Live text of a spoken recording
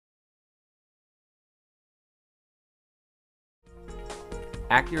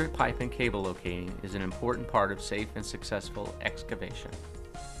Accurate pipe and cable locating is an important part of safe and successful excavation.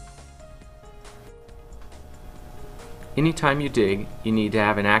 Anytime you dig, you need to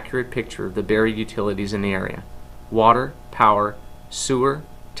have an accurate picture of the buried utilities in the area. Water, power, sewer,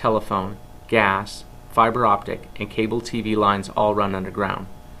 telephone, gas, fiber optic, and cable TV lines all run underground.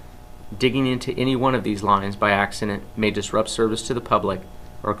 Digging into any one of these lines by accident may disrupt service to the public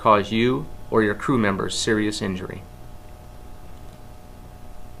or cause you or your crew members serious injury.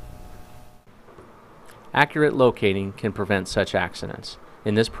 Accurate locating can prevent such accidents.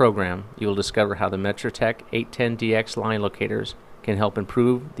 In this program, you will discover how the Metrotech 810DX line locators can help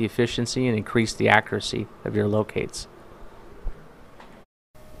improve the efficiency and increase the accuracy of your locates.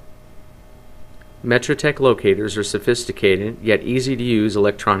 Metrotech locators are sophisticated yet easy to use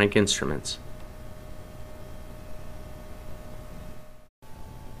electronic instruments.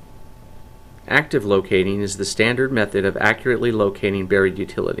 Active locating is the standard method of accurately locating buried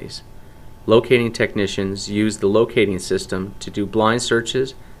utilities. Locating technicians use the locating system to do blind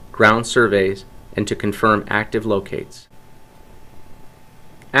searches, ground surveys, and to confirm active locates.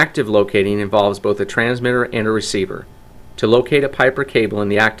 Active locating involves both a transmitter and a receiver. To locate a pipe or cable in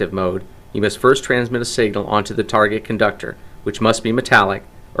the active mode, you must first transmit a signal onto the target conductor, which must be metallic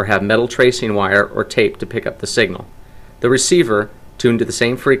or have metal tracing wire or tape to pick up the signal. The receiver, tuned to the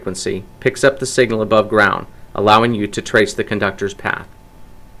same frequency, picks up the signal above ground, allowing you to trace the conductor's path.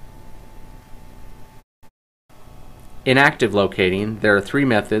 In active locating, there are three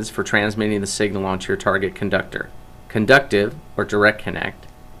methods for transmitting the signal onto your target conductor: conductive, or direct connect,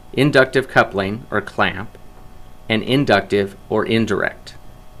 inductive coupling, or clamp, and inductive, or indirect.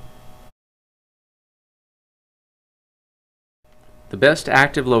 The best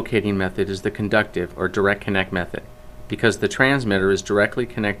active locating method is the conductive, or direct connect method. Because the transmitter is directly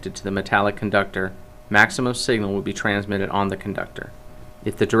connected to the metallic conductor, maximum signal will be transmitted on the conductor.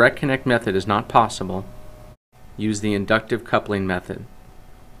 If the direct connect method is not possible, use the inductive coupling method.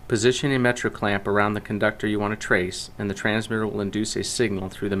 Position a metro clamp around the conductor you want to trace, and the transmitter will induce a signal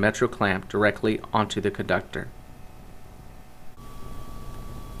through the metro clamp directly onto the conductor.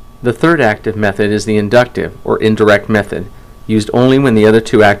 The third active method is the inductive, or indirect method, used only when the other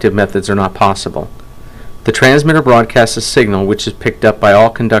two active methods are not possible. The transmitter broadcasts a signal which is picked up by all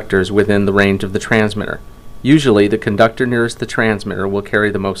conductors within the range of the transmitter. Usually, the conductor nearest the transmitter will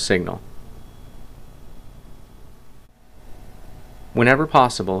carry the most signal. Whenever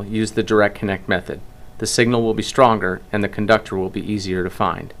possible, use the direct connect method. The signal will be stronger and the conductor will be easier to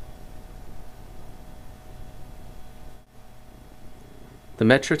find. The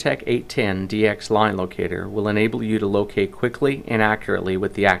Metrotech 810DX line locator will enable you to locate quickly and accurately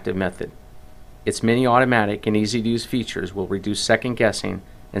with the active method. Its many automatic and easy-to-use features will reduce second guessing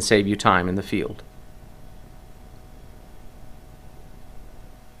and save you time in the field.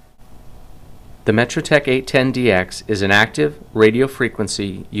 The Metrotech 810DX is an active radio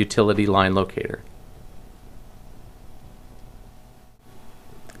frequency utility line locator.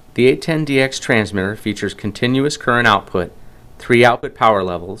 The 810DX transmitter features continuous current output, 3 output power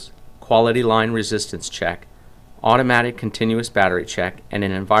levels, quality line resistance check, automatic continuous battery check, and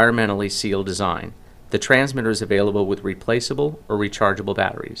an environmentally sealed design. The transmitter is available with replaceable or rechargeable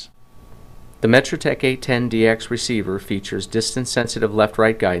batteries. The Metrotech 810DX receiver features distance-sensitive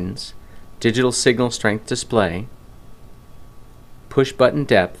left-right guidance, digital signal strength display, push-button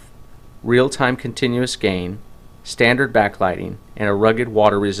depth, real-time continuous gain, standard backlighting, and a rugged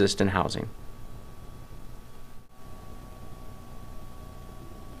water-resistant housing.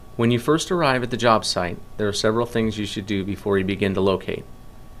 When you first arrive at the job site, there are several things you should do before you begin to locate.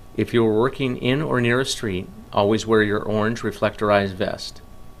 If you are working in or near a street, always wear your orange reflectorized vest.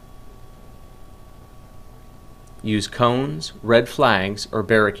 Use cones, red flags, or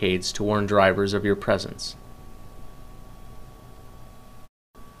barricades to warn drivers of your presence.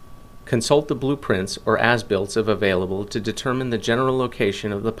 Consult the blueprints or as-built if available to determine the general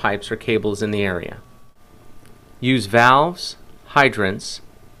location of the pipes or cables in the area. Use valves, hydrants,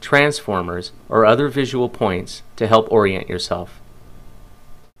 transformers, or other visual points to help orient yourself.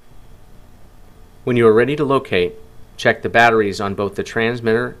 When you are ready to locate, check the batteries on both the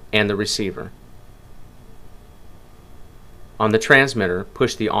transmitter and the receiver. On the transmitter,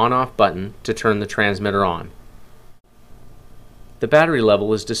 push the on-off button to turn the transmitter on. The battery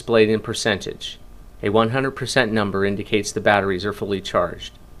level is displayed in percentage. A 100% number indicates the batteries are fully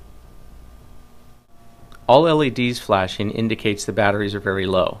charged. All LEDs flashing indicates the batteries are very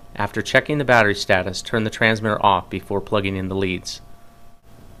low. After checking the battery status, turn the transmitter off before plugging in the leads.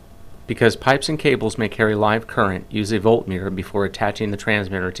 Because pipes and cables may carry live current, use a voltmeter before attaching the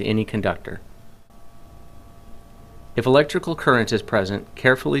transmitter to any conductor. If electrical current is present,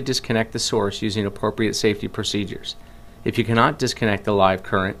 carefully disconnect the source using appropriate safety procedures. If you cannot disconnect the live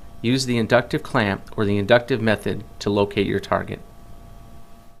current, use the inductive clamp or the inductive method to locate your target.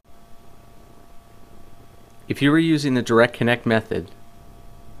 If you are using the direct connect method,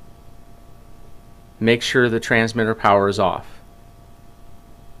 make sure the transmitter power is off.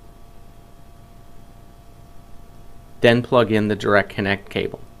 Then plug in the direct connect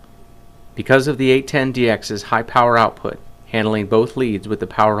cable. Because of the 810DX's high power output, handling both leads with the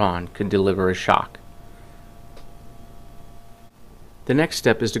power on could deliver a shock. The next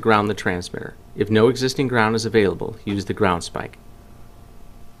step is to ground the transmitter. If no existing ground is available, use the ground spike.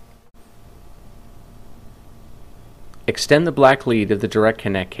 Extend the black lead of the direct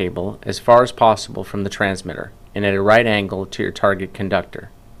connect cable as far as possible from the transmitter and at a right angle to your target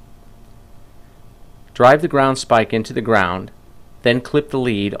conductor. Drive the ground spike into the ground, then clip the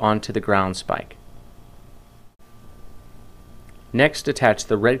lead onto the ground spike. Next, attach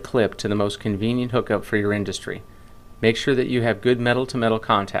the red clip to the most convenient hookup for your industry. Make sure that you have good metal-to-metal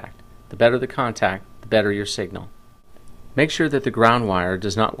contact. The better the contact, the better your signal. Make sure that the ground wire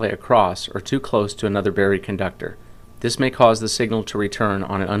does not lay across or too close to another buried conductor. This may cause the signal to return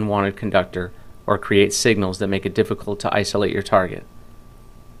on an unwanted conductor or create signals that make it difficult to isolate your target.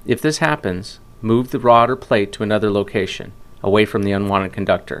 If this happens, move the rod or plate to another location, away from the unwanted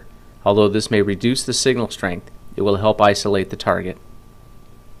conductor. Although this may reduce the signal strength, it will help isolate the target.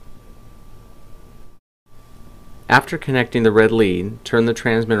 After connecting the red lead, turn the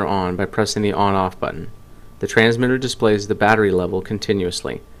transmitter on by pressing the on-off button. The transmitter displays the battery level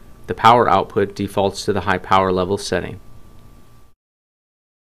continuously. The power output defaults to the high power level setting.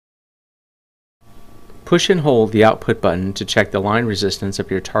 Push and hold the output button to check the line resistance of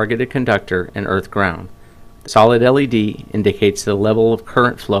your targeted conductor and earth ground. The solid LED indicates the level of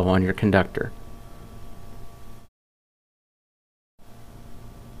current flow on your conductor.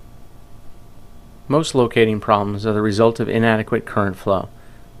 Most locating problems are the result of inadequate current flow.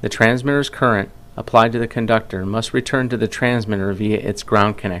 The transmitter's current applied to the conductor must return to the transmitter via its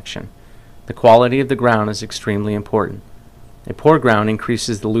ground connection. The quality of the ground is extremely important. A poor ground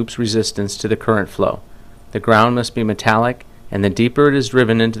increases the loop's resistance to the current flow. The ground must be metallic, and the deeper it is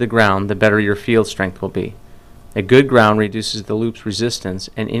driven into the ground, the better your field strength will be. A good ground reduces the loop's resistance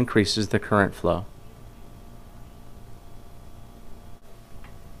and increases the current flow.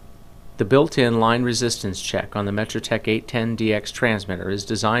 The built-in line resistance check on the Metrotech 810DX transmitter is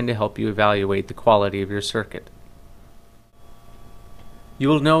designed to help you evaluate the quality of your circuit. You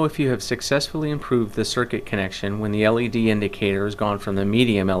will know if you have successfully improved the circuit connection when the LED indicator has gone from the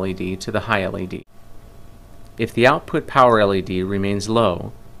medium LED to the high LED. If the output power LED remains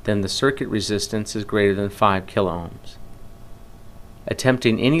low, then the circuit resistance is greater than 5 kiloohms.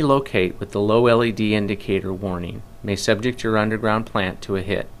 Attempting any locate with the low LED indicator warning may subject your underground plant to a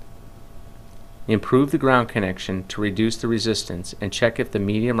hit. Improve the ground connection to reduce the resistance and check if the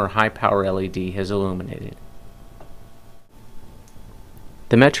medium or high power LED has illuminated.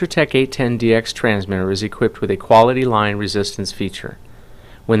 The Metrotech 810DX transmitter is equipped with a quality line resistance feature.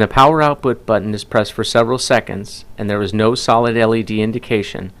 When the power output button is pressed for several seconds and there is no solid LED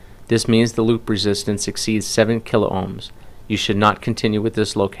indication, this means the loop resistance exceeds 7 kiloohms. You should not continue with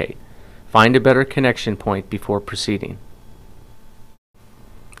this locate. Find a better connection point before proceeding.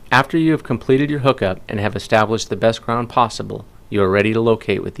 After you have completed your hookup and have established the best ground possible, you are ready to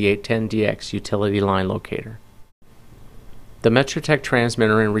locate with the 810DX utility line locator. The Metrotech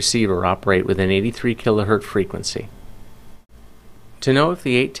transmitter and receiver operate with an 83 kHz frequency. To know if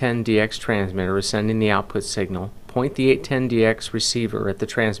the 810DX transmitter is sending the output signal, point the 810DX receiver at the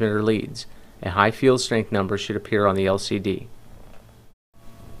transmitter leads. A high field strength number should appear on the LCD.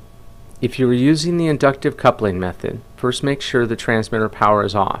 If you are using the inductive coupling method, first make sure the transmitter power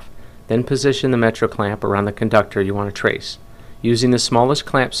is off. Then position the metro clamp around the conductor you want to trace, using the smallest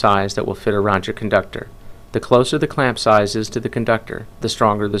clamp size that will fit around your conductor. The closer the clamp size is to the conductor, the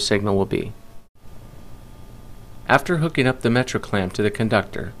stronger the signal will be. After hooking up the metro clamp to the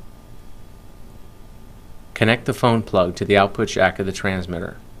conductor, connect the phone plug to the output jack of the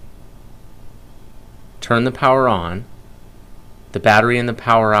transmitter. Turn the power on. The battery and the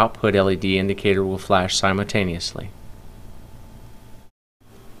power output LED indicator will flash simultaneously.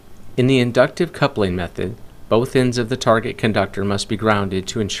 In the inductive coupling method, both ends of the target conductor must be grounded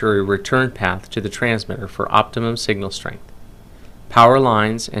to ensure a return path to the transmitter for optimum signal strength. Power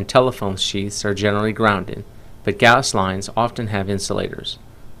lines and telephone sheaths are generally grounded, but gas lines often have insulators.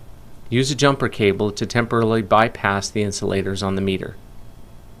 Use a jumper cable to temporarily bypass the insulators on the meter.